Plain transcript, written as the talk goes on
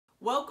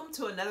Welcome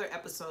to another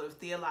episode of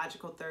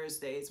Theological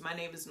Thursdays. My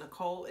name is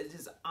Nicole. It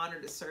is an honor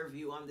to serve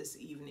you on this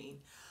evening.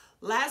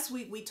 Last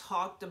week we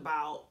talked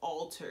about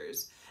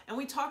altars, and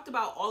we talked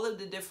about all of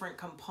the different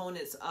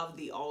components of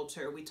the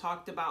altar. We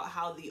talked about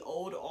how the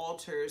old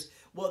altars,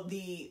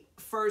 the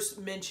first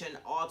mentioned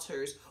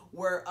altars,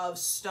 were of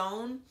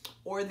stone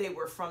or they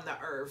were from the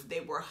earth.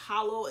 They were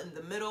hollow in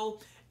the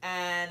middle,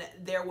 and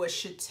there was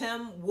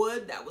shittim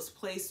wood that was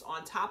placed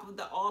on top of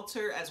the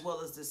altar, as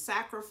well as the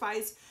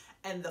sacrifice.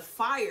 And the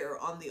fire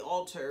on the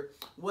altar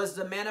was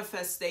the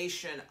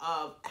manifestation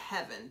of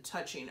heaven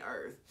touching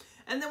earth.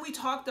 And then we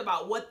talked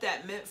about what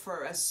that meant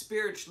for us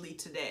spiritually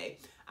today.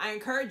 I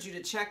encourage you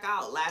to check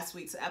out last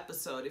week's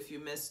episode if you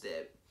missed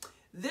it.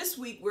 This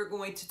week, we're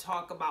going to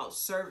talk about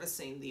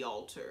servicing the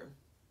altar.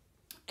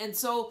 And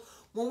so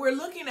when we're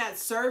looking at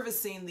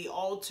servicing the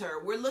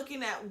altar, we're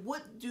looking at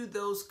what do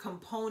those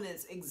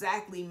components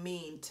exactly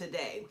mean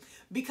today?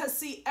 Because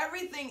see,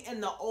 everything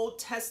in the Old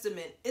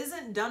Testament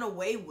isn't done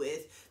away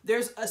with.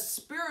 There's a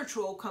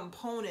spiritual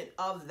component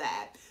of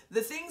that.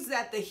 The things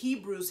that the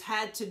Hebrews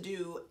had to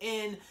do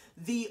in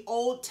the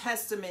Old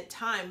Testament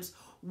times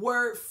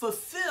were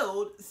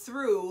fulfilled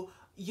through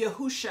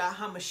Yahushua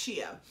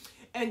HaMashiach.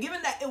 And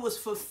given that it was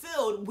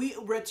fulfilled, we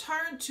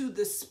return to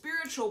the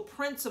spiritual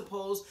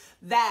principles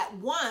that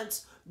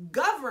once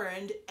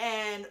governed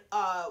and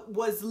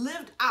was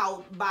lived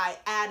out by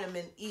Adam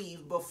and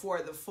Eve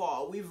before the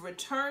fall. We've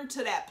returned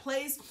to that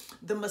place.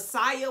 The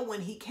Messiah, when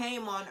he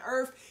came on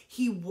earth,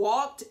 he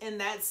walked in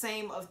that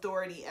same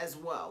authority as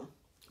well.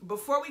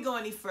 Before we go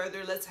any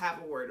further, let's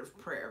have a word of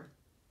prayer.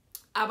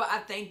 Abba, I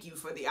thank you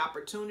for the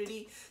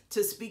opportunity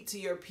to speak to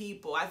your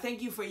people. I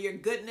thank you for your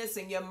goodness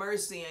and your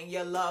mercy and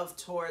your love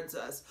towards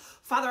us.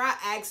 Father, I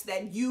ask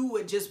that you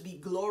would just be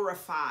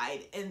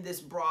glorified in this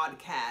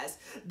broadcast,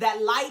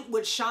 that light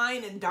would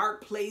shine in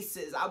dark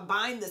places. I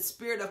bind the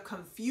spirit of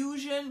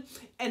confusion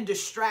and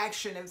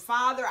distraction. And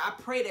Father, I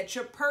pray that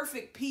your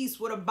perfect peace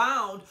would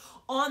abound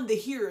on the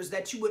hearers,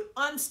 that you would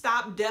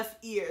unstop deaf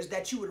ears,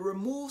 that you would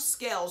remove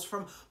scales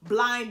from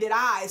blinded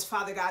eyes,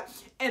 Father God,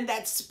 and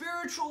that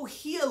spiritual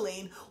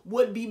healing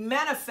would be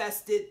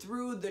manifested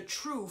through the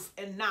truth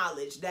and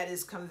knowledge that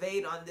is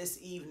conveyed on this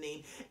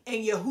evening.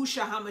 In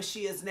Yahushua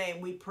HaMashiach's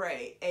name we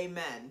pray.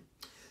 Amen.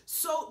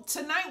 So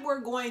tonight we're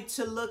going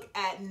to look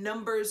at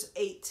Numbers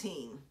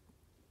 18.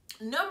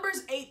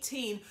 Numbers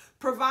 18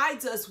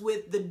 provides us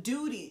with the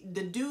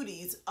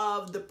duties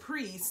of the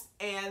priests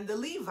and the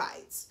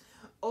Levites.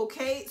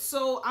 Okay,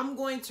 so I'm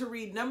going to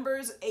read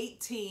Numbers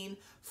 18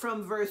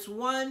 from verse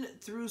 1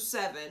 through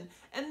 7.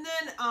 And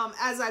then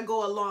as I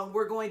go along,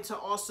 we're going to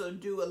also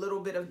do a little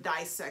bit of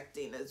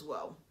dissecting as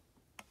well.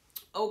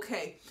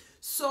 Okay,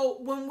 so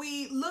when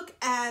we look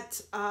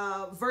at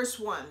verse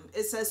 1,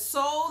 it says,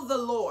 "So the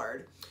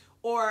Lord,"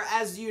 or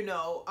as you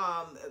know,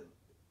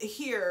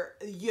 here,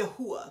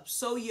 Yahuwah.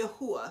 So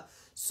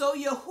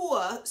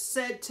Yahuwah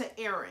said to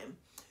Aaron,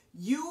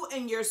 "You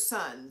and your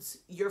sons,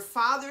 your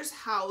father's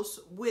house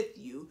with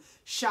you,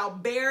 shall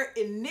bear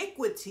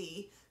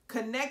iniquity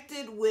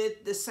connected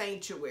with the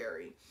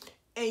sanctuary.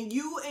 And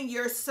you and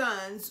your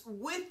sons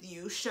with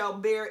you shall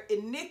bear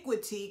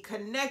iniquity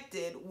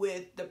connected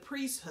with the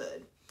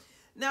priesthood."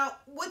 Now,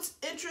 what's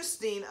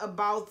interesting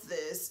about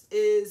this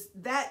is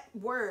that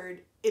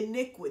word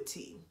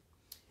iniquity.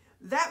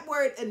 That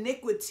word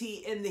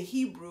iniquity in the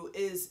Hebrew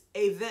is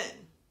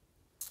aven.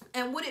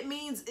 And what it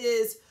means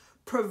is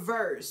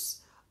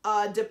perverse,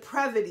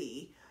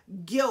 depravity,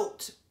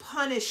 guilt,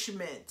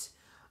 punishment,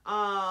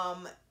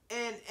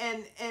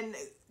 and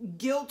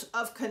guilt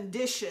of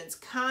conditions,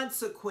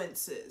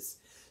 consequences.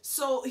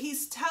 So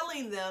he's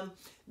telling them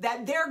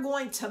that they're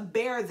going to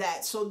bear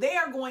that. So they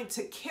are going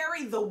to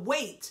carry the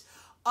weight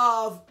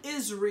of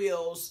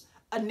Israel's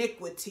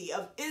iniquity,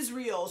 of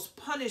Israel's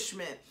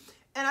punishment.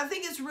 And I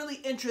think it's really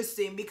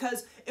interesting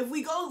because if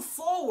we go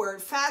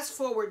forward, fast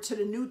forward to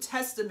the New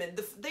Testament,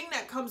 the thing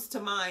that comes to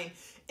mind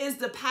is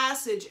the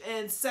passage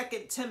in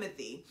 2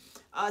 Timothy,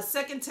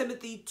 2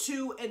 Timothy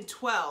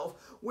 2:12,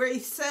 where he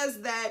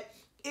says that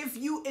if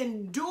you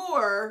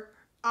endure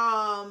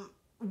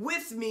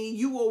with me,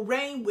 you will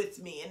reign with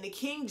me. In the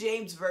King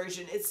James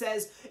Version, it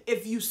says,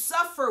 if you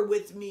suffer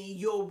with me,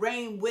 you'll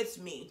reign with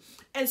me.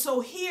 And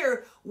so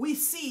here we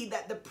see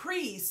that the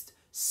priests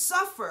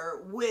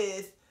suffer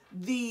with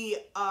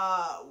the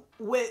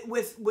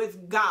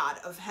with God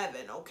of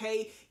heaven.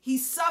 Okay, he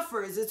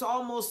suffers. It's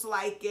almost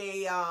like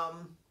a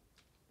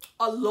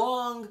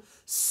long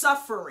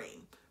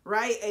suffering,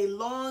 right? A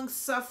long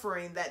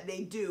suffering that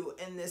they do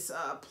in this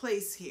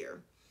place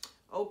here.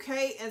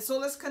 Okay, and so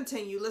let's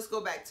continue. Let's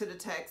go back to the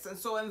text. And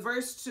so in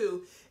verse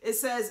 2, it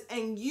says,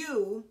 "And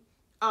you,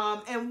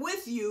 and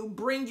with you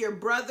bring your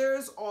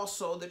brothers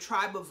also, the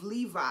tribe of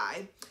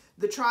Levi,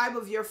 the tribe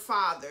of your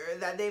father,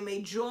 that they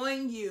may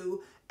join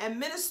you and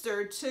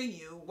minister to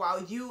you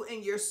while you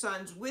and your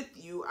sons with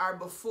you are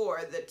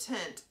before the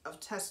tent of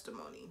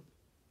testimony."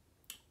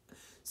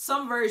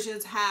 Some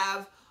versions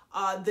have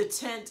the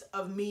tent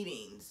of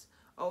meetings.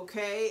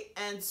 Okay,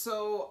 and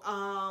so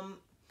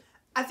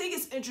I think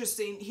it's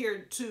interesting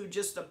here too,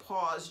 just to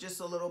pause just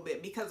a little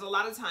bit, because a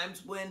lot of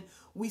times when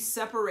we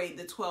separate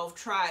the 12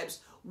 tribes,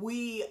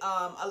 we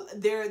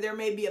there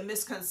may be a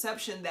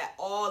misconception that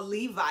all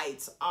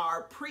Levites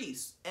are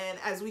priests. And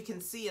as we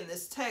can see in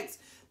this text,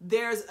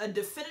 there's a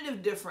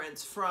definitive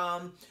difference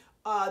from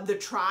the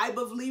tribe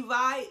of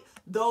Levi,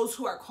 those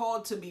who are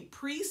called to be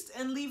priests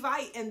and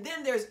Levite. And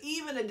then there's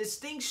even a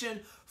distinction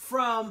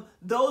from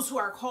those who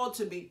are called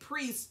to be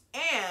priests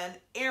and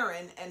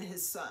Aaron and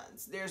his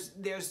sons.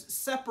 There's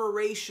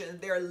separation.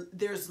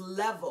 There's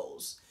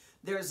levels.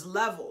 There's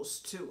levels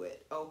to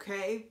it,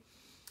 okay?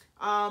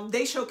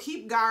 They shall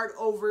keep guard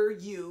over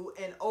you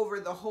and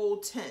over the whole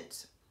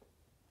tent.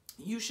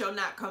 You shall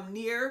not come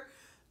near.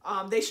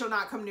 They shall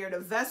not come near the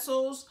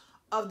vessels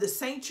of the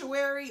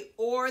sanctuary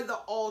or the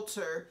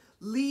altar,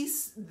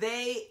 lest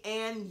they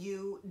and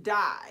you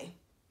die.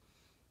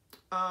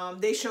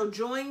 They shall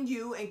join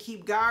you and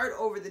keep guard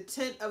over the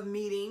tent of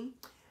meeting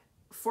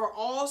for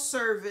all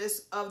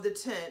service of the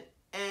tent,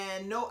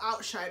 and no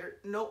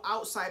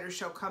outsider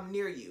shall come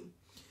near you.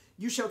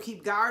 You shall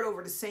keep guard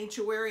over the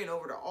sanctuary and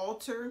over the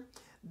altar,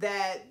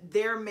 that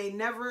there may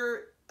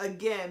never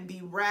again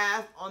be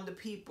wrath on the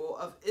people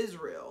of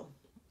Israel.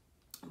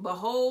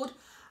 Behold,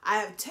 I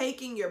have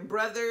taken your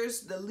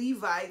brothers, the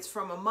Levites,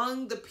 from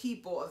among the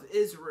people of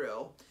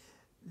Israel.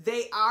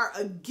 They are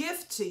a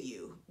gift to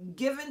you,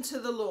 given to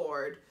the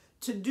Lord,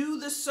 to do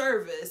the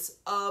service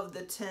of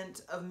the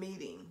tent of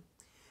meeting.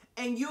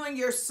 And you and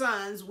your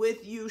sons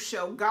with you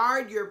shall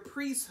guard your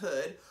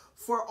priesthood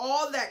for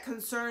all that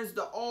concerns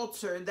the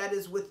altar that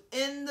is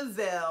within the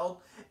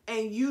veil,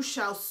 and you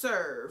shall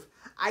serve.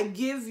 I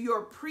give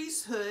your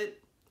priesthood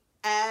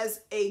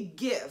as a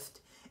gift,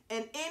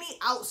 and any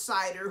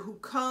outsider who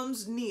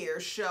comes near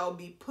shall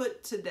be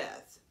put to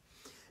death.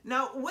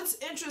 Now, what's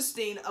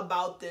interesting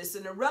about this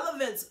and the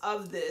relevance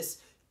of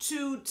this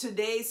to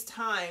today's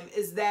time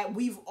is that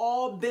we've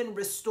all been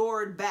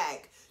restored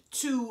back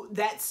to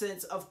that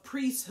sense of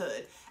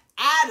priesthood.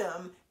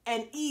 Adam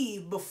and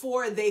Eve,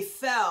 before they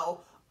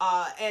fell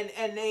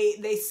and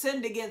they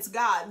sinned against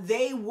God,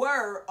 they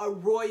were a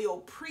royal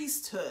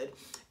priesthood.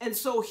 And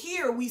so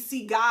here we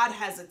see God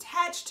has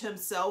attached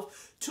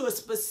himself to a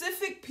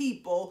specific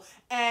people,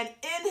 and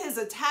in his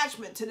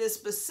attachment to this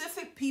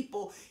specific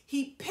people,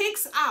 he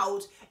picks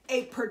out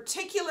a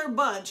particular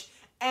bunch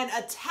and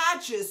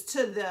attaches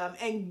to them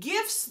and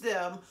gifts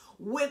them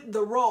with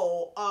the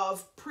role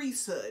of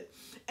priesthood.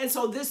 And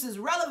so this is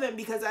relevant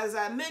because, as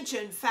I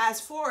mentioned,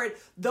 fast forward,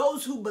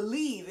 those who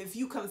believe, if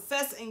you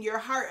confess in your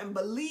heart and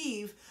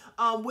believe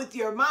with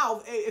your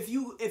mouth, if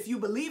you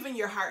believe in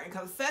your heart and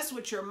confess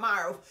with your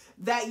mouth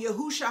that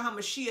Yahushua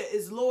HaMashiach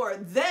is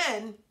Lord,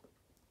 then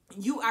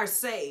you are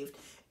saved.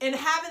 And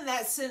having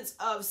that sense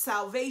of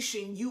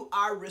salvation, you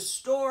are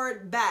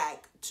restored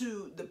back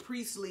to the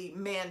priestly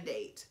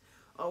mandate.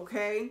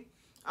 Okay?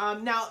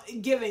 Now,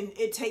 given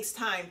it takes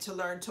time to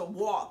learn to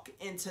walk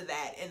into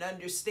that and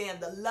understand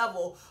the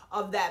level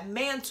of that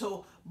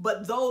mantle,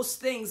 but those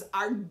things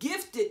are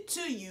gifted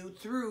to you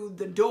through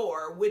the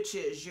door, which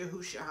is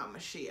Yahushua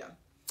HaMashiach.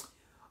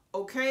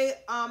 Okay,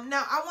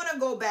 now I want to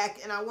go back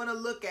and I want to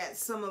look at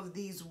some of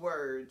these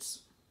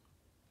words.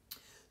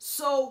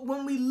 So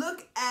when we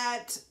look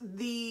at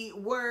the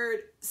word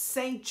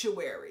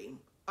sanctuary,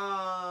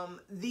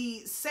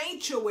 the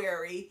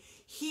sanctuary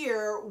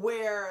here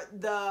where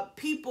the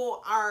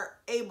people are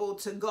able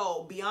to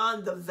go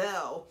beyond the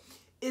veil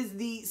is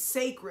the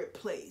sacred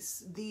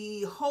place,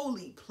 the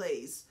holy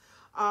place,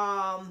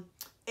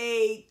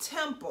 a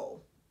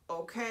temple,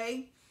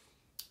 okay?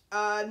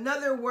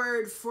 Another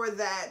word for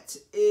that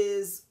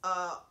is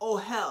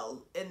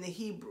ohel in the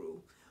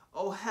Hebrew.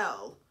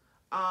 Ohel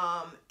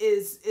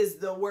is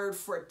the word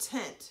for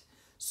tent.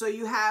 So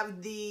you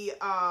have the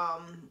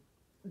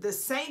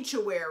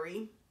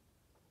sanctuary,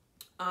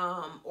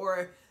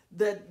 or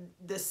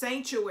the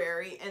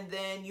sanctuary, and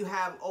then you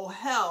have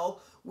ohel,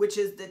 which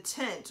is the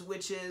tent,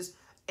 which is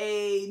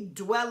a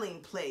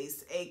dwelling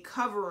place, a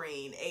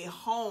covering, a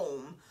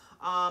home,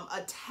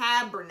 a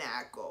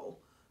tabernacle,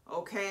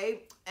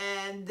 okay?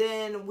 And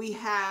then we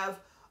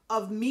have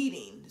of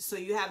meeting. So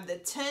you have the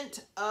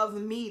tent of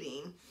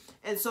meeting,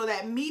 and so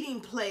that meeting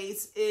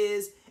place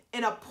is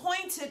an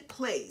appointed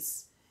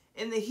place.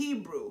 In the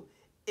Hebrew,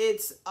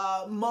 it's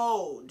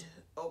mode,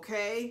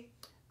 okay?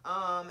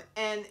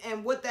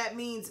 And what that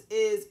means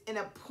is an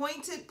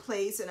appointed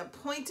place, an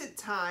appointed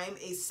time,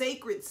 a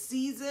sacred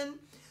season,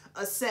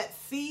 a set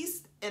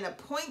feast, an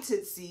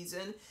appointed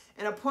season,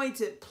 an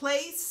appointed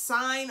place,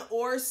 sign,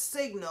 or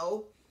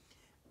signal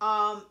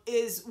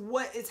is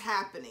what is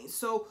happening.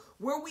 So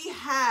where we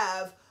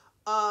have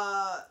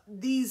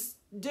these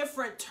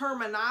different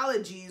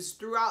terminologies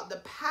throughout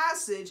the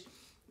passage,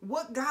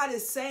 what God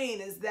is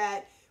saying is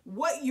that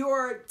what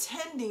you're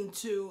tending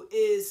to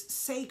is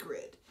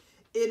sacred.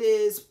 It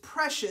is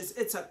precious.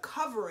 It's a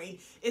covering.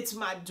 It's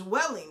my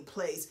dwelling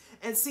place.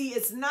 And see,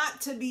 it's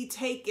not to be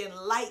taken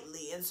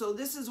lightly. And so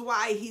this is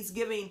why he's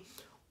giving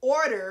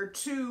order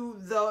to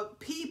the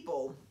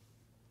people.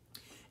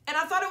 And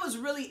I thought it was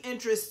really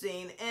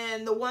interesting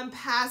in the one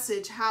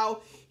passage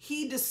how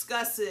he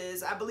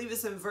discusses, I believe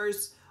it's in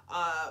verse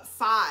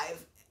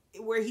 5,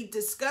 where he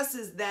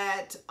discusses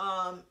that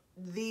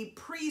the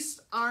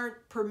priests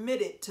aren't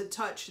permitted to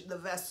touch the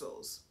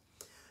vessels.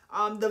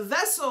 The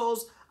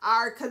vessels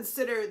are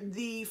considered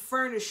the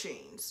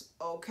furnishings,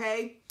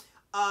 okay?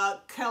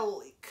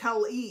 Kali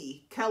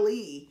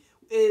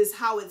is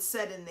how it's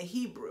said in the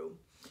Hebrew.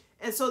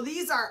 And so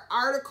these are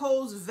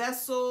articles,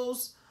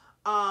 vessels,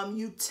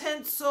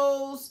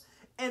 utensils,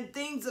 and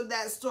things of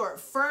that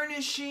sort.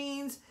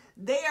 Furnishings,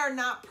 they are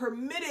not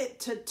permitted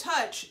to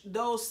touch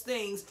those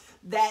things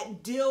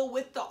that deal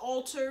with the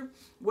altar,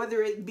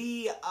 whether it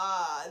be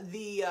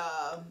the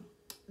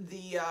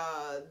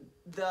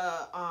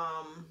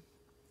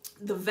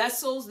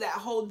vessels that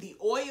hold the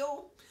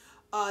oil,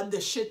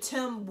 the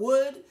shittim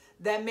wood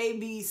that may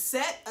be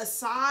set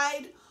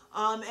aside,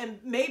 and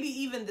maybe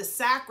even the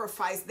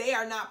sacrifice. They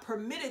are not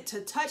permitted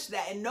to touch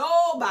that, and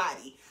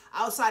nobody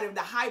outside of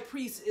the high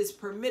priest is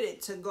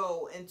permitted to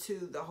go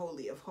into the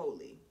Holy of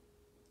Holies.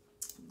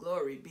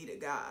 Glory be to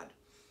God.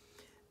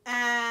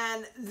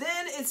 And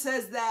then it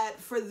says that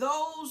for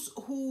those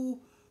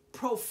who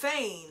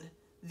profane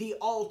the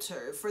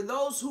altar, for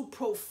those who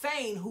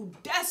profane, who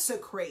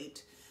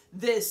desecrate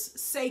this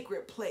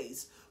sacred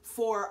place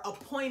for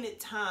appointed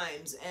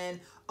times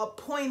and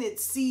appointed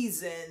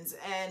seasons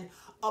and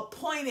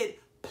appointed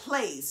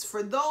place,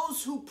 for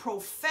those who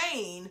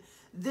profane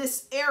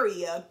this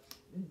area,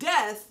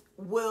 death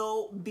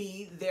will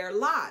be their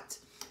lot.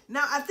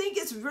 Now, I think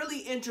it's really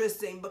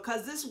interesting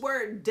because this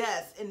word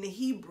death in the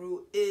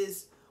Hebrew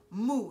is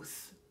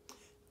muth.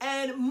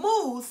 And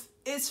muth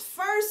is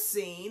first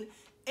seen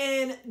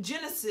in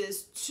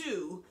Genesis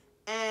 2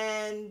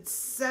 and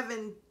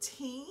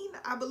 17,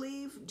 I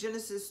believe.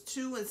 Genesis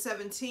 2 and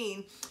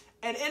 17.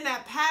 And in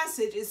that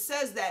passage, it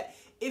says that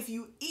if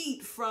you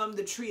eat from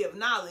the tree of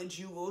knowledge,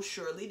 you will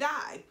surely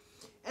die.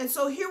 And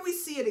so here we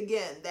see it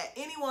again, that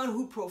anyone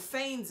who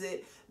profanes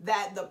it,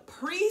 that the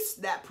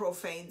priest that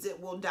profanes it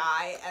will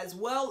die, as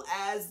well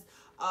as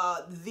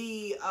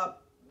the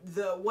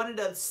one of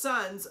the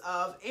sons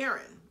of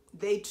Aaron.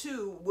 They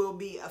too will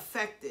be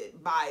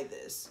affected by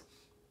this.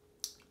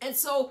 And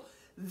so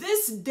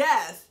this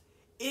death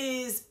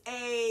is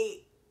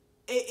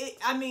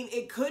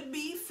it could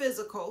be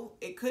physical.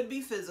 It could be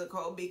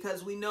physical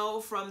because we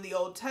know from the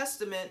Old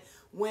Testament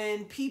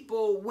when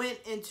people went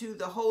into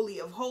the Holy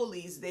of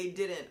Holies, they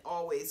didn't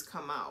always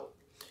come out.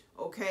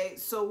 Okay,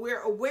 so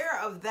we're aware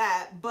of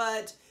that,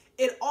 but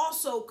it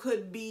also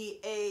could be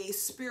a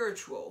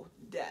spiritual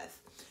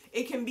death.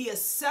 It can be a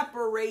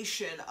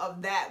separation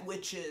of that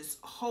which is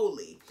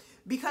holy.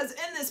 Because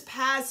in this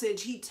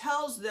passage, he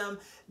tells them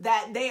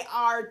that they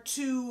are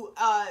to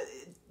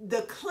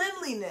the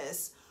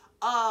cleanliness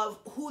of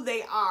who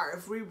they are.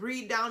 If we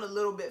read down a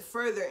little bit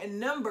further in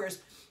Numbers,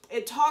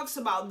 it talks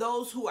about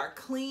those who are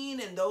clean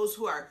and those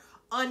who are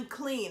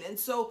unclean. And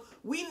so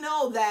we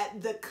know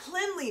that the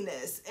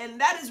cleanliness,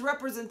 and that is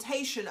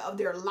representation of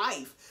their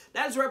life.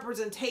 That is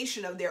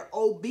representation of their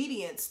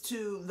obedience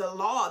to the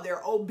law,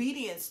 their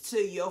obedience to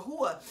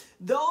Yahuwah.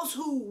 Those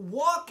who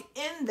walk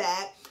in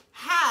that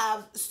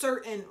have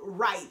certain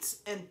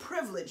rights and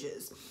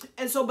privileges.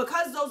 And so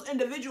because those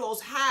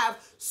individuals have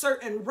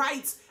certain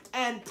rights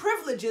and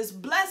privileges,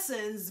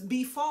 blessings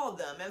befall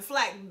them. In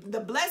fact, the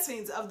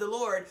blessings of the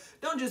Lord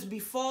don't just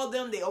befall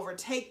them, they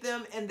overtake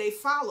them and they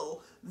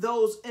follow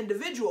those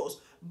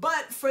individuals.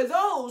 But for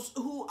those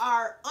who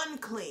are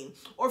unclean,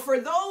 or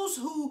for those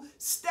who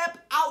step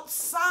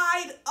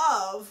outside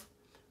of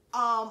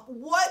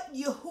what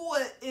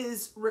Yahuwah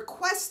is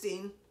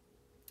requesting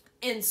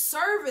in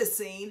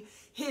servicing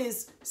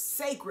his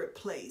sacred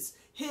place,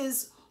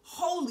 his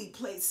holy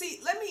place. See,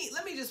 let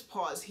me just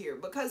pause here,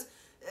 because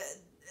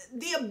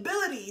the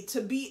ability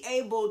to be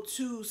able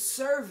to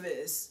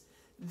service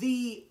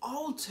the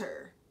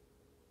altar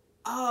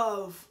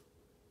of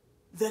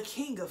the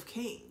King of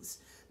Kings,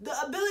 the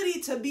ability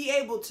to be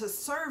able to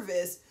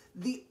service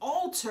the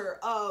altar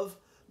of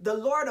the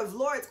Lord of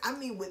Lords, I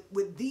mean,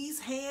 with these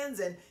hands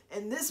and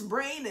this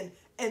brain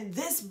and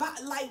this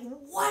body, like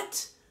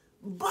what?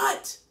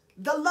 But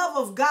the love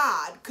of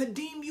God could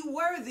deem you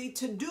worthy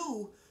to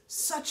do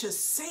such a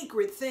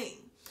sacred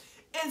thing.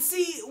 And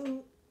see,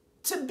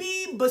 to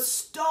be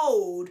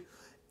bestowed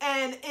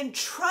and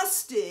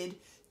entrusted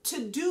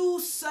to do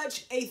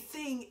such a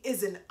thing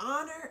is an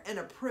honor and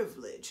a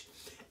privilege.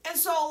 And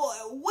so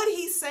what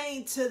he's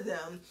saying to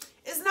them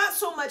is not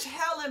so much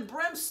hell and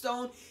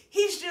brimstone.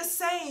 He's just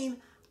saying,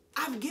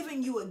 I've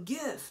given you a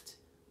gift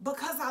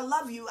because I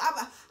love you.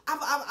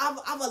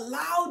 I've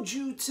allowed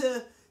you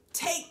to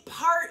take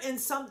part in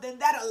something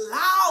that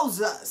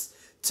allows us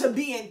to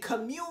be in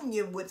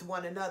communion with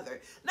one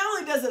another. Not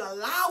only does it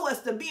allow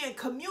us to be in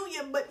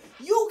communion, but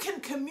you can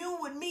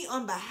commune with me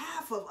on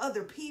behalf of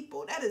other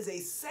people. That is a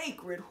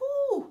sacred,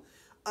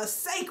 a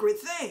sacred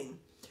thing.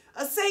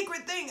 A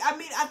sacred thing. I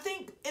mean, I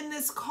think in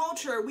this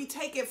culture, we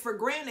take it for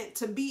granted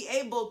to be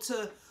able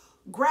to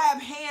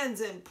grab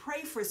hands and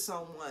pray for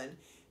someone.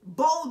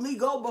 boldly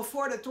go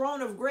before the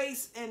throne of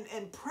grace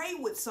and pray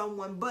with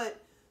someone,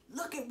 but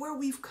look at where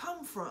we've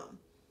come from.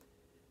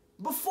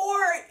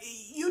 Before,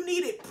 you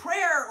needed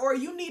prayer, or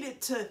you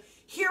needed to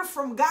hear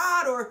from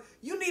God, or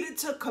you needed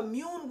to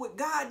commune with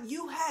God,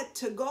 you had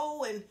to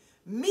go and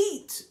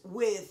meet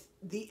with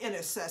the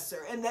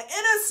intercessor. And the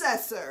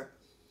intercessor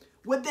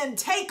would then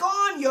take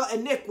on your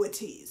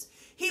iniquities.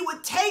 He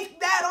would take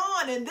that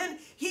on, and then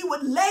he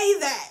would lay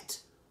that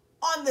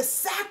on the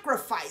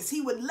sacrifice.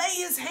 He would lay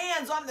his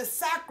hands on the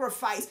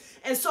sacrifice.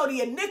 And so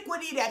the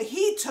iniquity that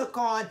he took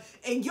on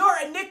and your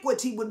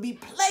iniquity would be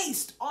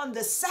placed on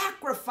the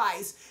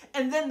sacrifice.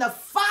 And then the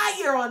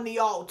fire on the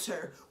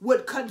altar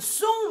would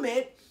consume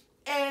it,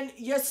 and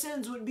your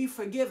sins would be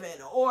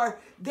forgiven. Or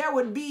there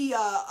would be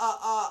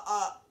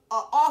a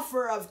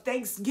offer of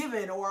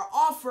thanksgiving, or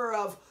offer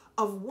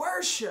of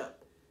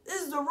worship.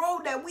 This is the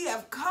road that we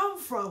have come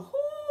from.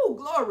 Ooh,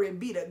 glory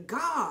be to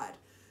God.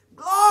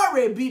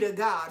 Glory be to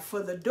God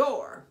for the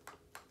door.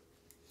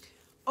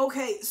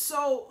 Okay,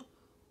 so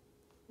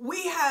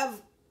we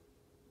have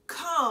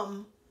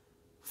come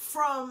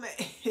from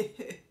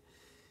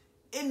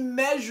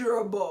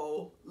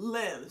immeasurable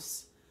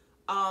lengths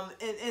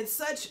in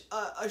such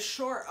a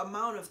short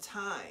amount of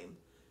time.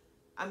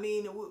 I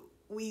mean,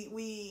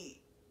 we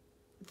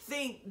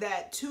think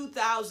that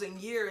 2,000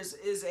 years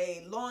is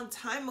a long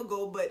time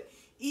ago, but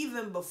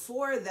even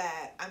before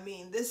that, I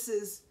mean,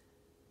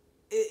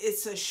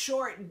 it's a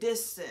short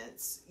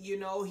distance. You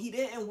know, he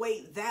didn't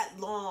wait that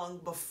long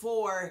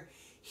before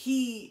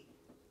he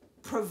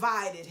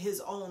provided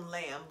his own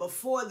lamb,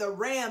 before the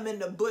ram in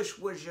the bush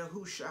was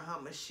Yahushua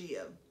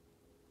HaMashiach.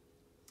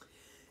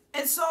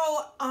 And so,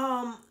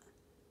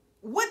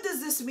 what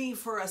does this mean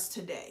for us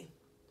today?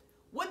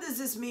 What does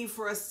this mean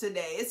for us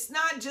today? It's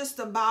not just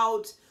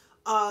about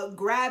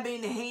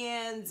grabbing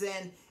hands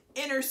and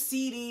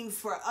interceding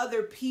for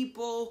other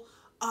people.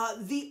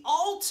 The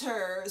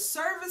altar,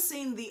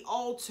 servicing the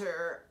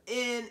altar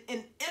in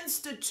an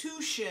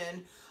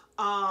institution,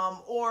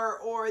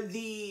 or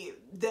the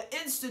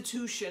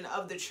institution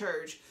of the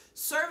church,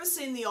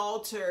 servicing the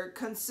altar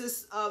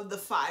consists of the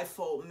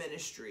fivefold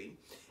ministry.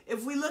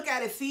 If we look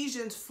at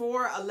Ephesians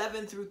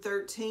 4:11 through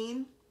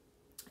 13,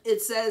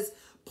 it says,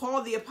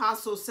 Paul the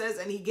apostle says,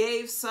 and he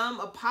gave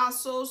some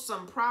apostles,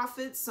 some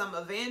prophets, some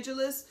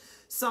evangelists,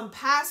 some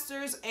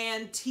pastors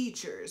and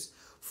teachers,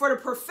 for the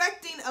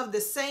perfecting of the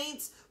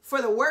saints,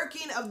 for the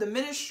working of the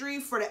ministry,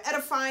 for the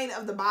edifying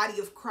of the body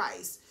of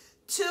Christ,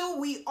 till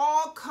we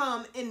all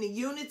come in the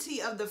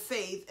unity of the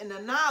faith and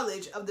the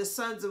knowledge of the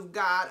sons of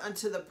God,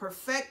 unto a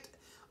perfect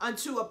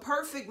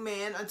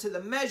man, unto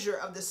the measure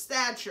of the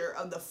stature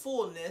of the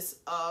fullness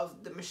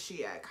of the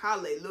Mashiach.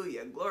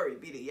 Hallelujah. Glory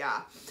be to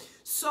Yah.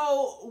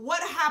 So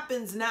what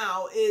happens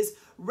now is,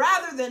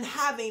 rather than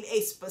having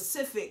a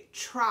specific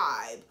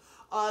tribe,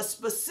 a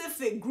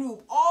specific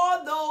group,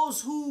 all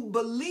those who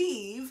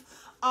believe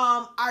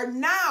are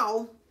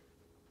now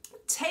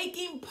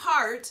taking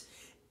part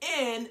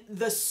in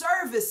the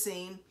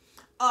servicing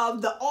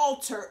of the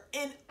altar.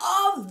 And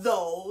of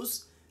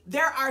those,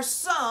 there are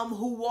some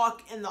who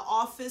walk in the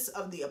office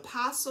of the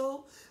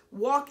apostle,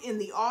 walk in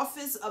the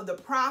office of the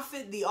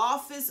prophet, the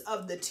office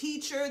of the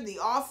teacher, the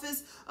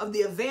office of the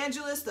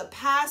evangelist, the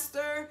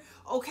pastor.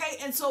 Okay,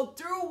 and so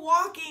through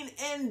walking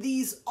in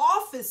these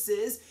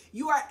offices,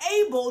 you are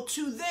able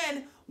to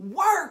then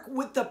work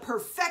with the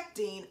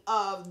perfecting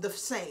of the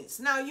saints.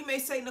 Now, you may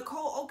say,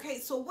 Nicole, okay,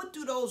 so what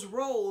do those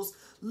roles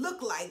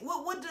look like?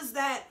 What does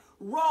that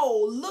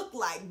role look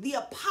like? The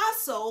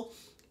apostle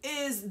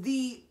is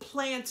the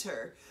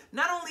planter.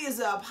 Not only is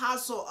the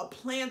apostle a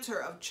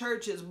planter of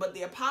churches, but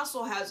the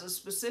apostle has a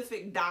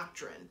specific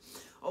doctrine.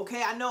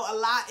 Okay, I know a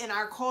lot in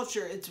our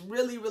culture, it's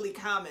really, really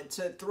common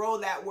to throw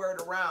that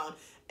word around.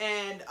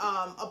 And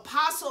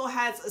apostle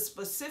has a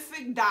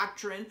specific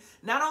doctrine.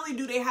 Not only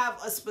do they have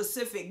a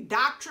specific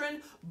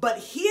doctrine, but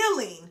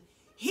healing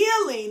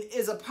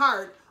is a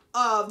part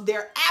of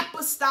their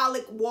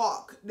apostolic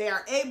walk. They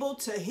are able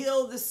to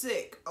heal the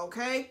sick,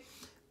 okay?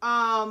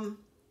 And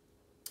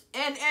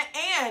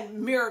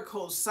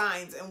miracles,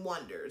 signs, and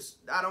wonders.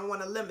 I don't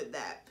want to limit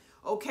that,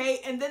 okay?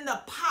 And then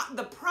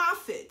the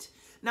prophet.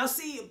 Now,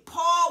 see,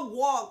 Paul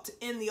walked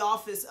in the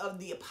office of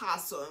the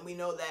apostle, and we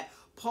know that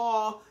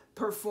Paul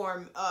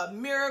performed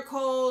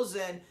miracles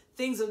and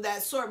things of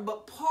that sort.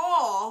 But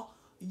Paul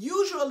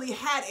usually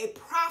had a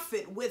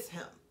prophet with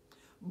him,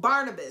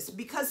 Barnabas,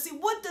 because see,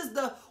 what does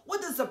the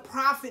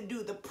prophet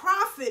do? The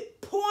prophet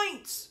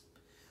points,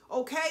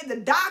 okay, the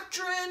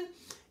doctrine.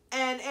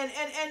 And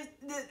I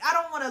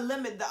don't want to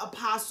limit the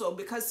apostle,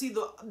 because see,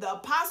 the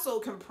apostle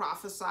can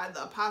prophesy,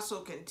 the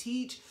apostle can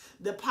teach,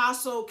 the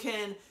apostle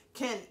can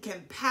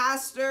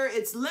pastor.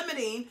 It's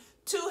limiting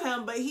to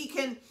him, but he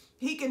can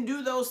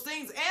do those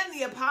things. And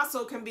the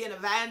apostle can be an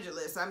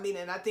evangelist. I mean,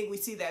 and I think we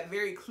see that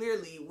very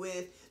clearly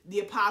with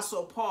the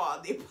apostle Paul.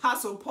 The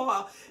apostle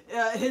Paul,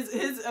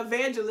 his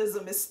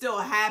evangelism is still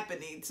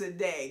happening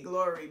today.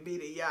 Glory be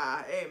to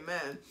Yah.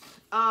 Amen.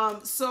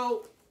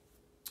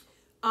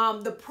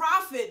 The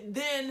prophet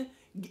then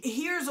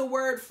hears a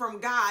word from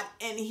God,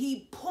 and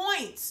he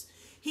points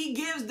he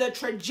gives the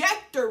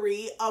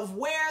trajectory of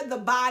where the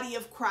body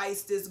of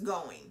Christ is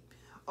going.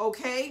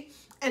 Okay?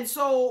 And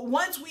so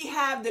once we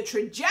have the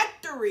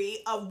trajectory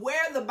of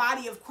where the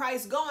body of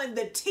Christ going,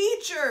 the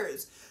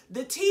teachers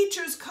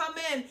come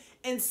in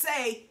and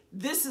say,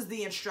 this is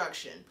the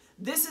instruction.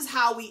 This is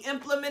how we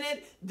implement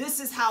it. This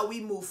is how we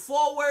move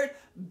forward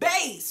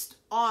based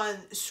on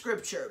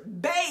scripture,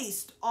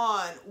 based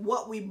on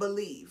what we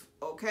believe,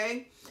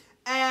 okay?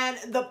 And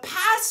the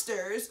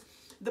pastors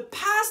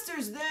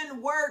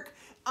then work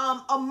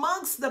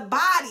amongst the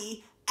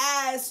body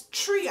as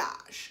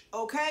triage,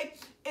 okay?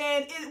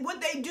 And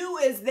what they do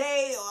is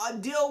they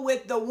deal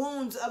with the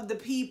wounds of the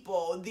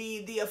people,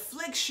 the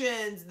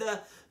afflictions,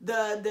 the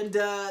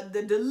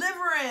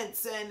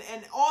deliverance,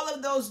 and all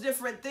of those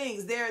different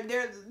things. They're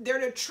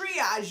the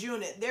triage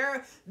unit.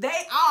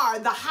 They are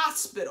the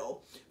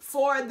hospital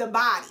for the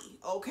body.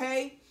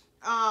 Okay,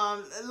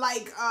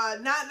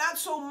 not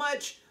so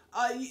much.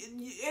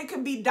 It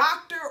could be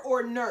doctor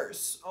or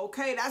nurse.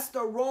 Okay, that's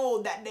the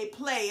role that they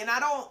play. And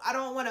I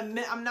don't want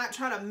to. I'm not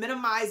trying to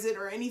minimize it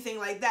or anything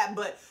like that.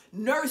 But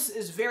nurse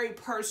is very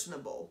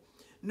personable.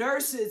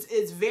 Nurse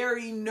is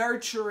very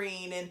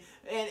nurturing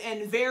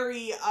and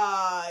very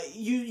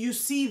you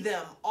see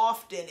them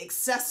often,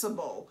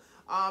 accessible.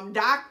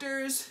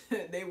 Doctors,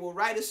 they will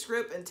write a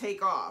script and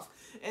take off.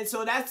 And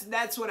so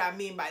that's what I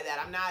mean by that.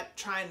 I'm not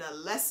trying to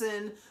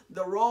lessen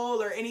the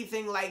role or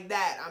anything like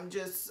that. I'm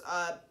just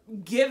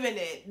giving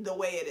it the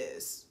way it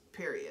is,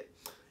 period.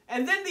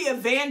 And then the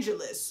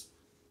evangelist.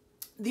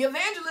 The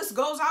evangelist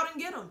goes out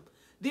and get them.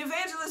 The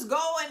evangelists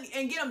go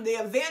and get them. The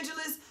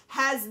evangelist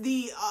has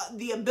the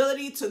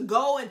ability to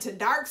go into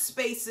dark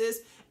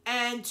spaces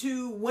and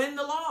to win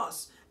the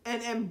lost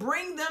and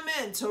bring them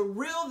in, to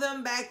reel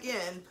them back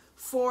in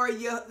for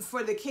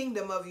the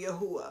kingdom of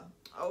Yahuwah.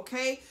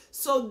 Okay,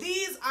 so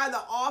these are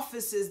the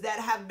offices that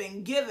have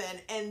been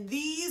given, and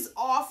these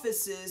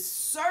offices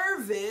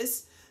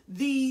service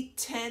the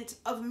tent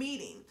of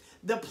meeting,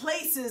 the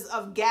places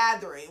of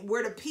gathering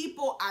where the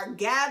people are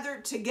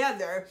gathered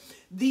together.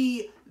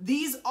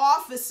 These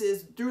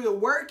offices, through the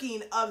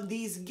working of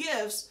these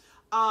gifts,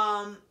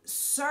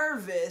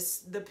 service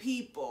the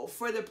people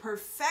for the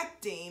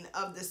perfecting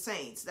of the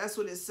saints. That's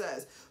what it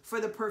says. For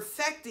the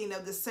perfecting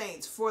of the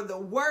saints, for the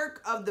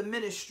work of the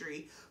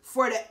ministry,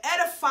 for the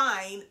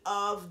edifying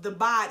of the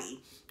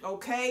body.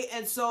 Okay,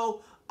 and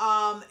so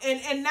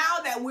and now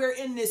that we're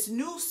in this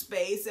new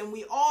space and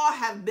we all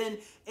have been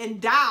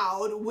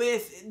endowed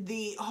with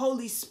the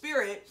Holy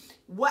Spirit,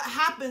 what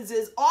happens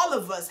is all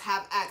of us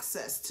have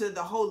access to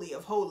the Holy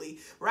of Holy,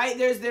 right?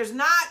 There's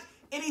not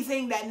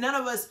anything that none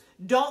of us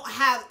don't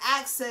have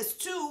access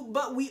to,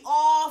 but we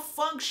all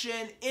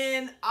function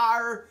in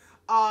our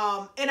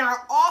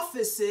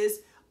offices,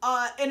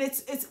 and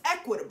it's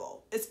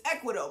equitable. It's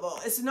equitable.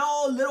 It's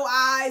no little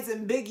I's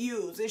and big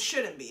U's. It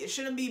shouldn't be. It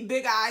shouldn't be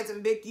big I's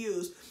and big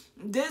U's.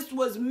 This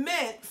was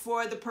meant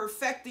for the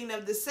perfecting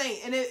of the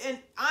saint. And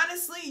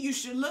honestly, you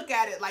should look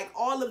at it like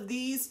all of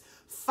these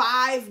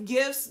 5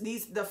 gifts,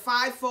 the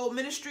fivefold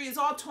ministry is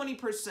all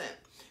 20%.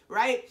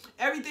 Right?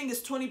 Everything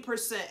is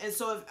 20%. And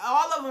so if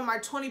all of them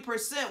are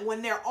 20%,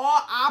 when they're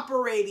all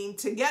operating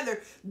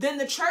together, then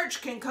the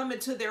church can come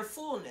into their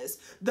fullness.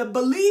 The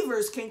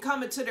believers can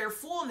come into their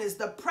fullness.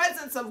 The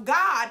presence of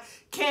God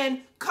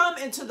can come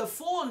into the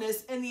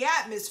fullness in the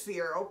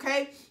atmosphere,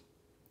 okay?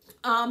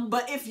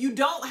 But if you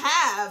don't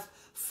have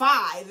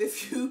 5,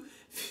 if you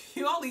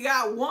only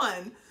got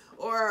 1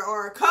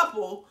 or a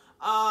couple,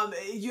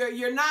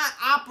 you're not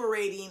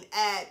operating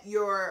at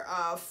your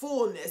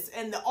fullness.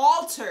 And the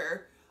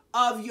altar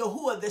of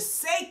Yahuwah, the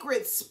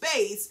sacred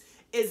space,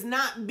 is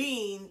not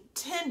being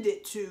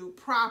tended to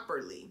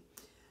properly.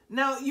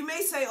 Now, you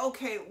may say,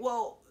 okay,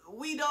 well,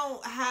 we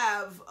don't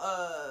have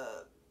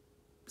a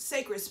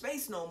sacred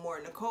space no more,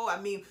 Nicole.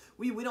 I mean,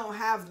 we don't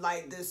have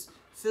like this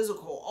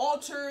physical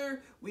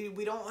altar.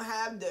 We don't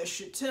have the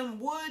shittim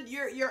wood.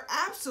 You're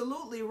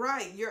absolutely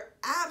right. You're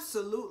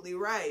absolutely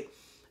right.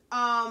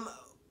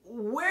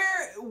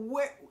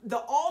 Where the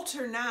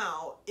altar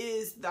now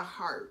is the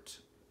heart.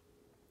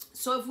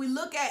 So if we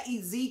look at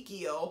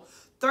Ezekiel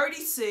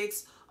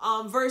 36,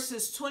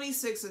 verses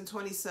 26 and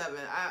 27,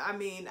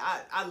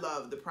 I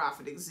love the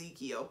prophet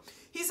Ezekiel.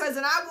 He says,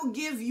 and I will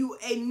give you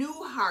a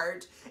new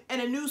heart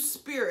and a new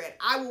spirit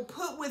I will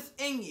put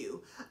within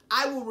you.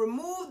 I will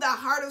remove the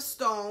heart of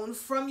stone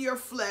from your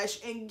flesh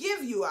and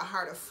give you a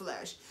heart of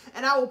flesh.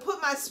 And I will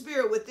put my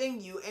spirit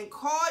within you and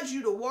cause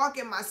you to walk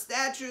in my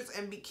statutes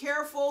and be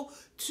careful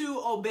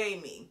to obey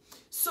me.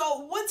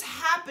 So what's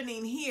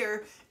happening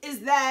here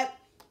is that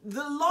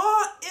the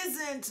law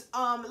isn't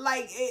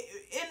like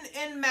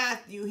in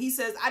Matthew, he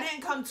says, I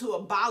didn't come to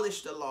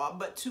abolish the law,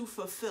 but to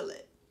fulfill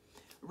it.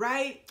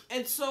 Right?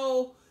 And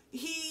so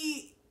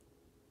the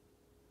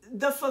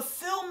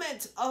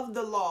fulfillment of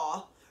the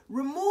law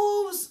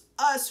removes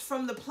us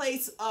from the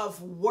place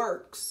of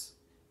works.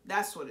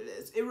 That's what it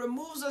is. It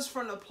removes us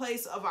from the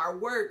place of our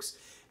works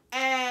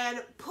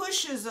and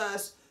pushes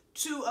us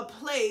to a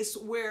place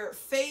where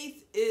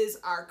faith is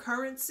our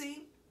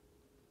currency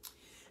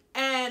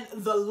and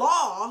the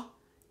law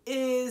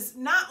is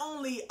not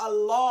only a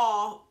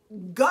law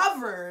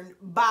governed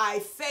by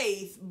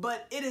faith,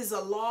 but it is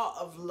a law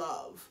of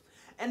love.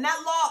 And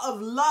that law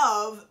of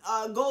love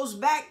goes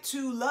back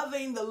to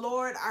loving the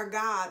Lord our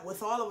God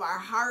with all of our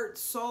heart,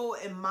 soul,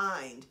 and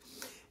mind.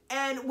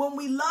 And when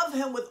we love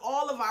him with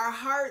all of our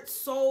heart,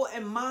 soul,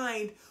 and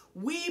mind,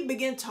 we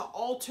begin to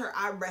alter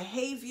our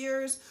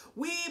behaviors.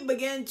 We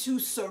begin to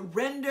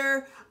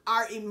surrender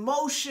our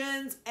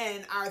emotions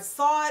and our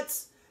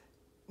thoughts,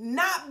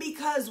 not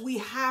because we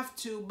have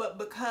to, but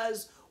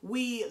because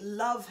we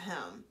love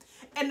him.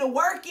 And the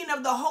working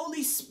of the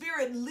Holy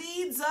Spirit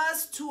leads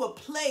us to a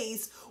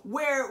place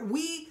where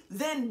we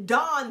then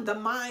don the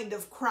mind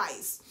of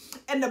Christ.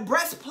 And the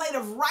breastplate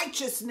of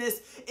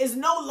righteousness is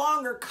no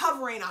longer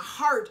covering a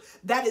heart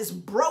that is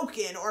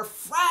broken or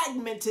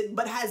fragmented,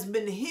 but has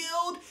been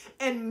healed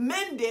and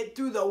mended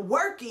through the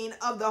working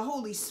of the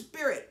Holy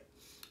Spirit.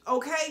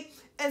 Okay?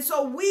 And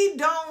so we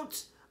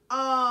don't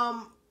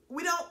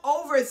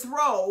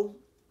overthrow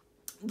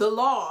the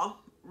law,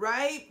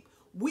 right?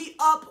 We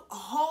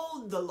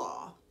uphold the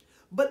law.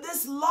 But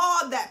this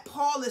law that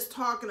Paul is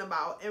talking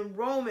about in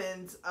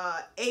Romans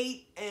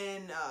 3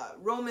 and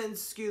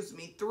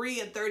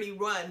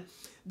 31,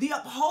 the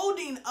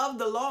upholding of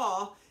the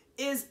law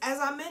is, as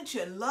I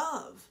mentioned,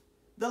 love.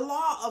 The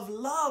law of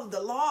love,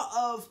 the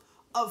law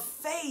of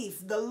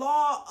faith, the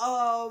law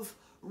of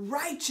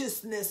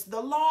righteousness,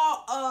 the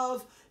law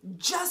of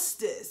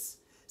justice.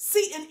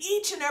 See, in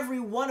each and every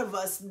one of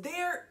us,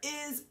 there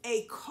is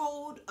a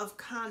code of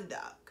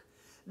conduct.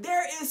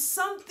 There is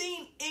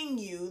something in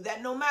you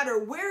that no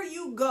matter where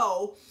you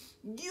go,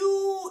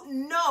 you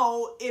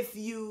know if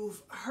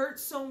you've hurt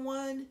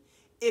someone,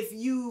 if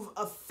you've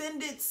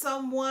offended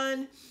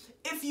someone,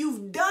 if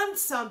you've done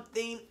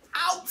something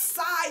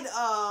outside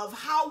of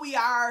how we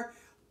are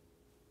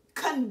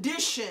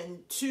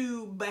conditioned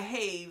to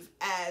behave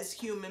as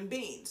human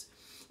beings.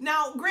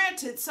 Now,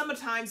 granted,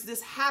 sometimes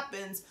this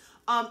happens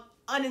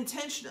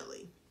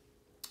unintentionally,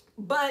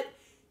 but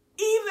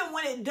even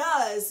when it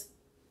does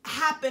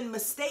happen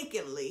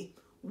mistakenly,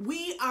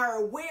 we are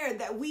aware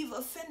that we've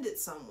offended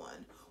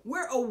someone.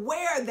 We're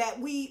aware that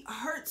we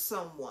hurt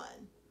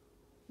someone.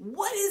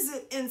 What is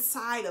it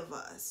inside of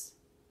us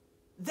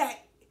that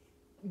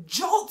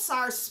jolts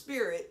our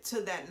spirit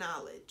to that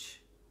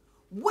knowledge?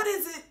 What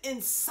is it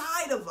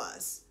inside of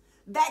us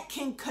that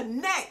can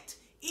connect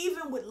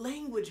even with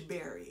language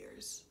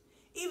barriers,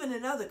 even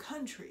in other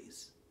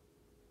countries?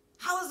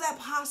 How is that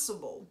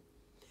possible?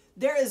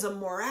 There is a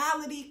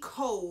morality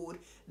code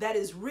that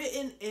is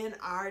written in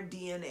our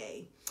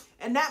DNA.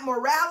 And that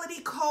morality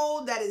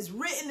code that is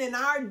written in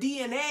our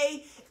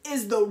DNA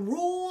is the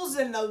rules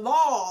and the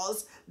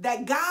laws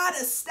that God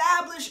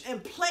established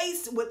and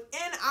placed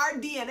within our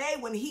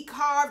DNA when he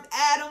carved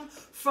Adam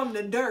from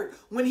the dirt.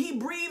 When he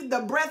breathed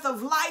the breath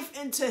of life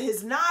into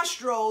his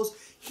nostrils,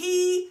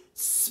 he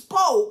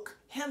spoke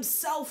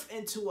himself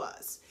into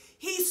us.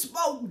 He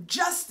spoke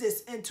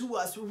justice into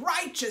us,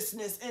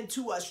 righteousness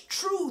into us,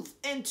 truth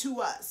into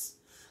us,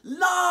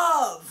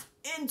 love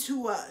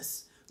into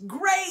us,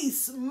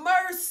 grace,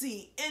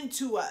 mercy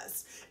into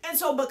us. And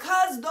so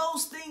because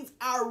those things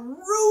are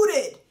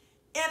rooted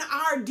in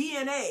our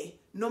DNA,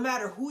 no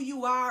matter who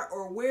you are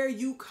or where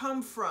you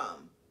come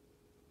from,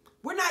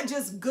 we're not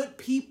just good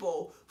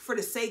people for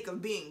the sake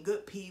of being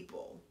good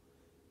people.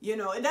 You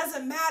know, it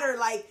doesn't matter.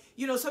 Like,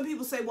 you know, some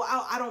people say, well,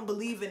 I don't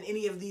believe in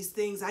any of these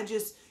things. I'm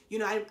just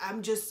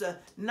a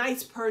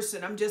nice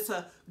person. I'm just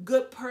a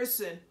good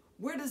person.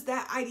 Where does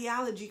that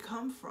ideology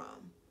come from?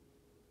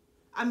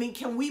 I mean,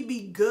 can we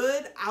be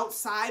good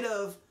outside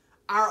of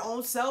our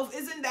own self?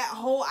 Isn't that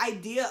whole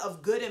idea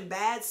of good and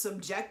bad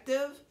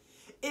subjective?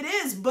 It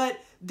is,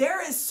 but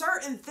there is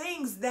certain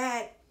things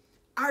that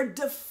are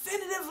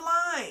definitive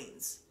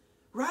lines,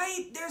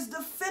 right? There's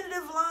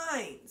definitive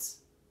lines.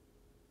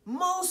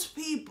 Most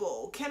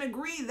people can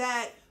agree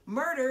that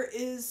murder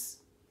is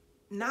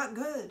not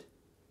good.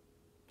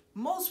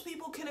 Most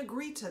people can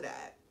agree to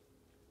that.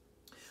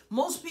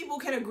 Most people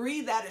can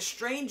agree that a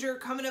stranger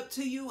coming up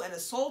to you and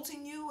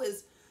assaulting you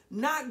is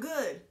not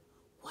good.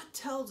 What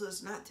tells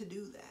us not to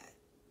do that?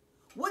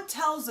 What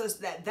tells us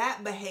that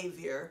that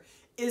behavior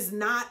is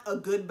not a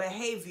good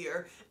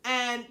behavior,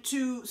 and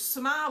to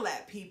smile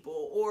at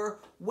people or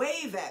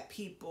wave at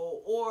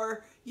people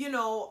or,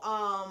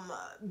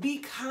 be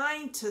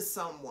kind to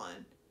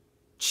someone,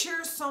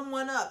 cheer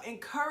someone up,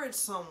 encourage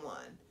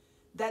someone,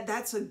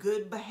 that's a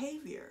good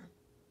behavior?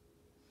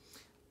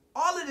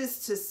 All of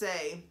this to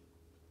say,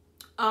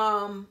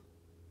 the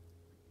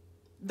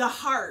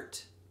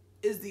heart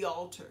is the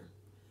altar.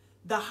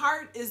 The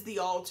heart is the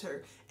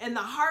altar, and the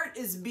heart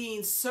is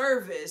being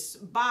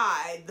serviced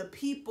by the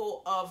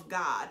people of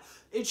God.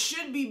 It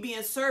should be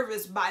being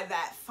serviced by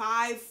that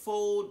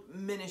fivefold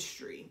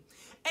ministry.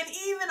 And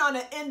even on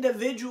an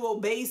individual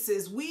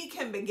basis, we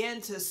can begin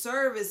to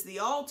service the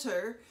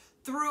altar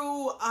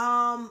through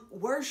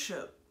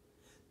worship,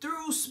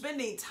 through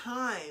spending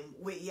time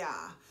with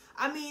Yah.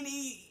 I mean,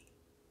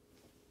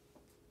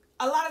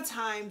 a lot of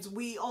times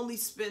we only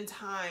spend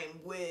time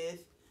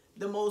with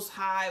the Most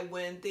High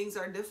when things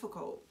are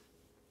difficult.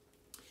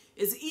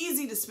 It's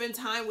easy to spend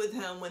time with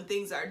him when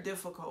things are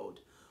difficult,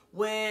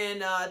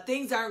 when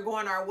things aren't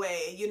going our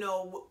way. You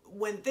know,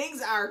 when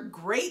things are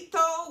great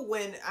though,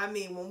 when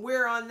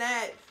we're on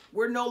that,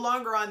 we're no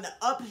longer on the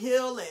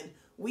uphill and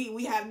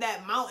we have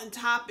that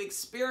mountaintop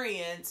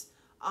experience,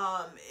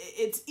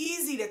 it's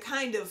easy to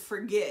kind of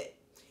forget.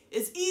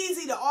 It's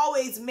easy to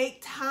always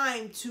make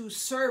time to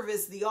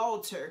service the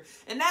altar.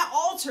 And that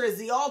altar is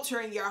the altar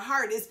in your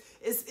heart.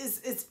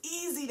 It's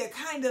easy to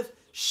kind of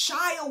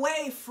shy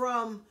away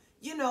from,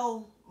 you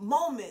know,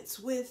 moments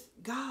with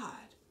God.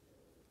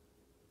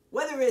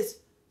 Whether it's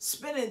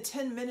spending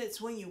 10 minutes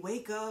when you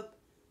wake up,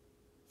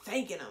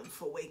 thanking him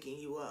for waking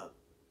you up,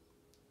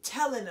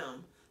 telling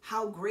him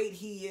how great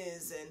he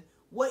is and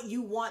what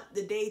you want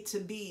the day to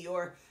be,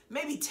 or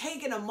maybe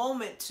taking a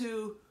moment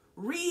to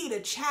read a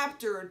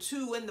chapter or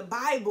two in the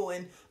Bible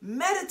and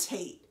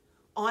meditate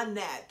on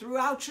that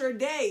throughout your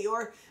day,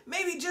 or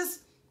maybe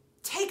just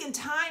taking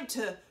time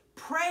to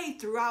pray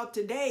throughout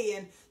the day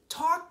and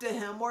talk to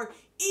him, or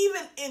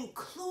even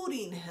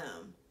including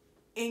him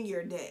in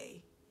your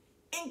day,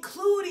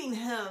 including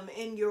him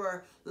in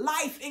your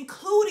life,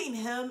 including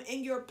him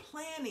in your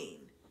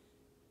planning.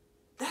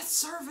 That's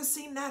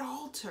servicing that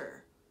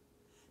altar.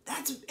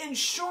 That's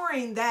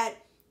ensuring that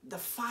the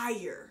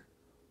fire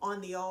on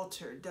the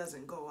altar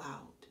doesn't go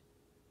out.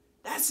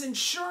 That's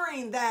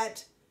ensuring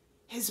that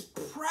his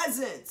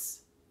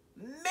presence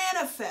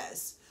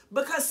manifests.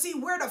 Because see,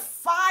 where the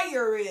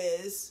fire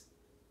is,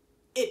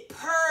 it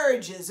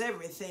purges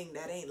everything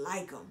that ain't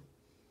like him.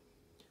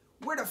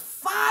 Where the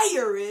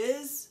fire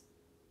is,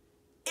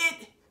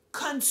 it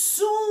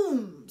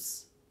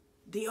consumes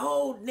the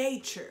old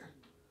nature.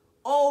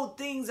 Old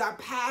things are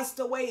passed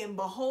away, and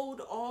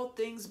behold, all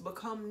things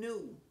become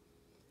new,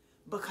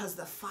 because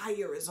the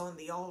fire is on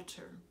the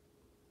altar.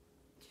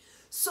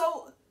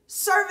 So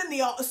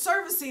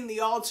servicing the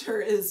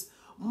altar is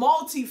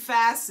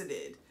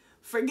multifaceted.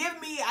 Forgive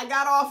me, I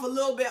got off a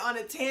little bit on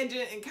a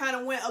tangent and kind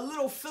of went a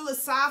little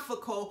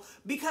philosophical,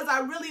 because I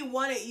really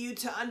wanted you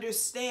to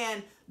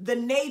understand the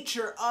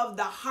nature of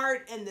the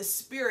heart and the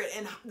spirit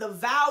and the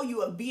value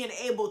of being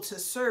able to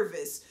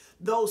service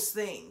those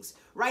things,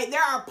 right?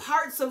 There are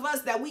parts of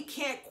us that we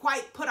can't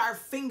quite put our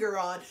finger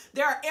on.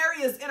 There are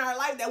areas in our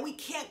life that we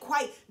can't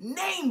quite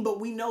name, but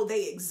we know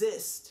they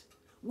exist.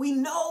 We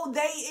know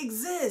they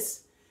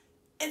exist.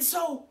 And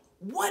so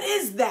what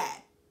is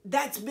that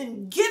that's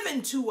been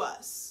given to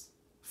us?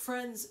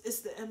 Friends,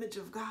 it's the image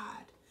of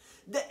God.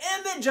 The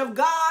image of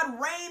God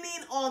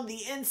reigning on the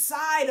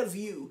inside of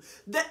you.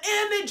 The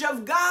image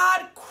of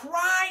God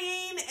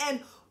crying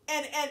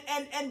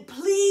and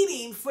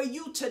pleading for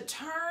you to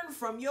turn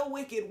from your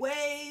wicked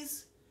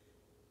ways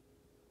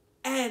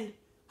and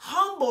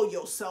humble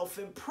yourself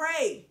and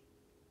pray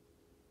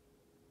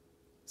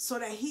so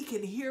that he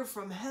can hear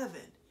from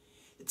heaven,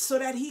 so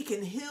that he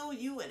can heal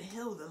you and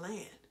heal the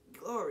land.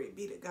 Glory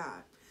be to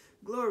God.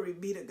 Glory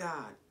be to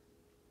God.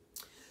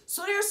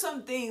 So there's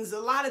some things, a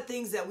lot of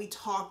things that we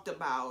talked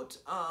about.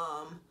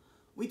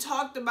 We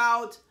talked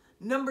about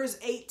Numbers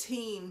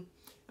 18,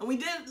 and we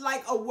did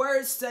like a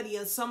word study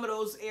in some of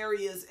those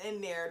areas in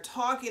there,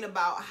 talking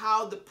about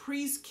how the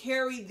priests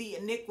carry the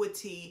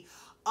iniquity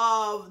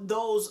of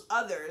those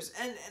others.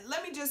 And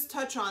let me just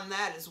touch on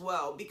that as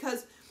well,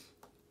 because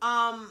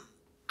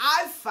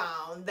I've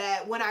found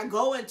that when I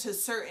go into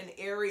certain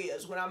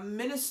areas, when I'm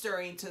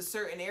ministering to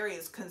certain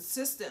areas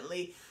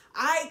consistently,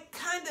 I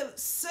kind of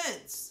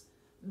sense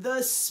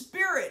the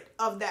spirit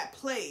of that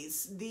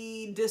place,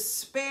 the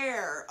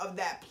despair of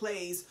that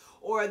place,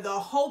 or the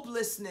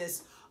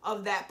hopelessness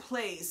of that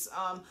place.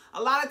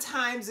 A lot of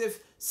times, if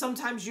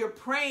sometimes you're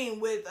praying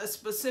with a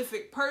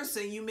specific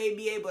person, you may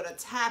be able to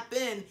tap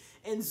in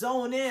and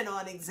zone in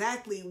on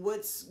exactly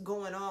what's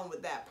going on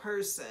with that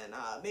person.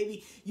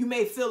 Maybe you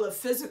may feel a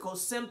physical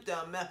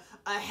symptom,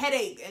 a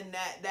headache, and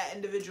that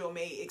individual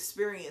may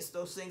experience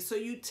those things. So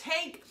you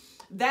take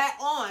that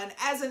on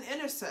as an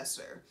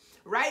intercessor,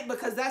 right?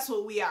 Because that's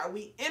what we are.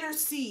 We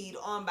intercede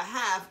on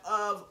behalf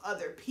of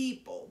other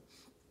people.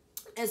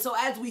 And so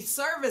as we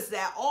service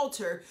that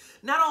altar,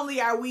 not only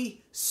are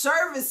we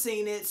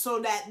servicing it so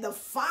that the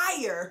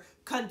fire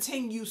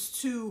continues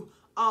to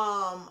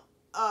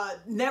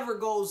never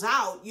goes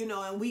out, you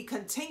know, and we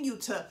continue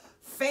to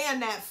fan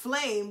that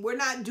flame. We're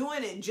not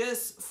doing it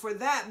just for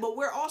that, but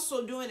we're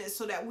also doing it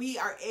so that we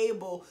are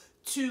able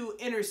to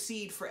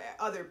intercede for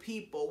other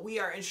people. We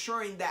are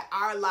ensuring that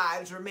our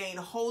lives remain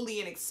holy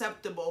and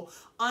acceptable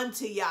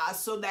unto Yah,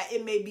 so that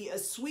it may be a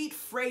sweet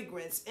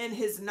fragrance in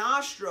his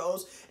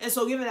nostrils. And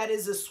so given that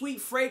is a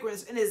sweet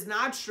fragrance in his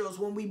nostrils,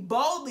 when we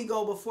boldly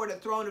go before the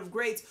throne of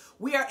grace,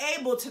 we are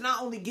able to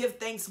not only give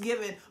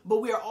thanksgiving, but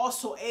we are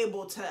also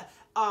able to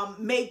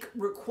make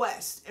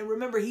requests. And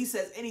remember, he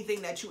says,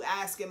 anything that you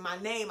ask in my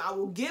name, I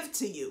will give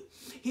to you.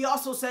 He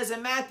also says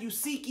in Matthew,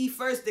 seek ye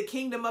first the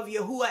kingdom of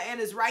Yahuwah and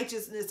his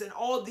righteousness, and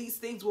all these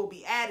things will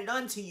be added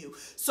unto you.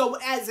 So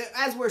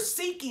as we're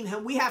seeking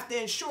him, we have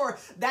to ensure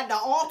that the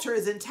altar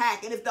is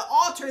intact. And if the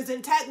altar is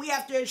intact, we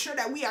have to ensure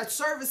that we are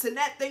servicing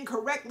that thing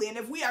correctly. And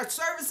if we are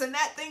servicing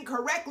that thing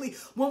correctly,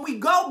 when we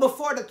go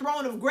before the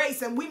throne of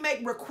grace and we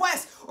make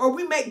requests or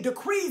we make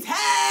decrees,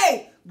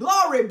 hey,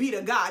 glory be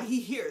to God, he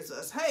hears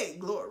us. Hey,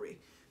 glory.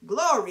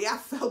 Glory. I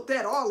felt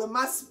that all in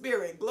my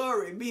spirit.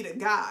 Glory be to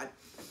God.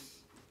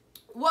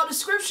 Well, the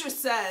scripture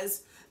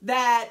says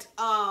that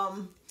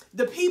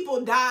the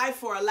people die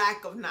for a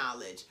lack of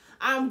knowledge.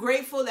 I'm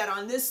grateful that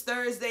on this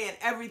Thursday and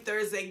every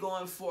Thursday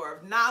going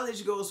forth,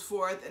 knowledge goes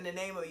forth in the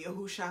name of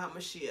Yahushua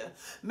HaMashiach.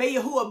 May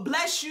Yahuwah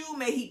bless you.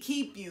 May he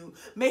keep you.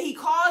 May he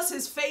cause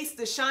his face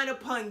to shine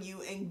upon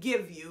you and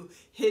give you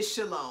his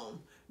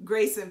shalom.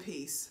 Grace and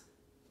peace.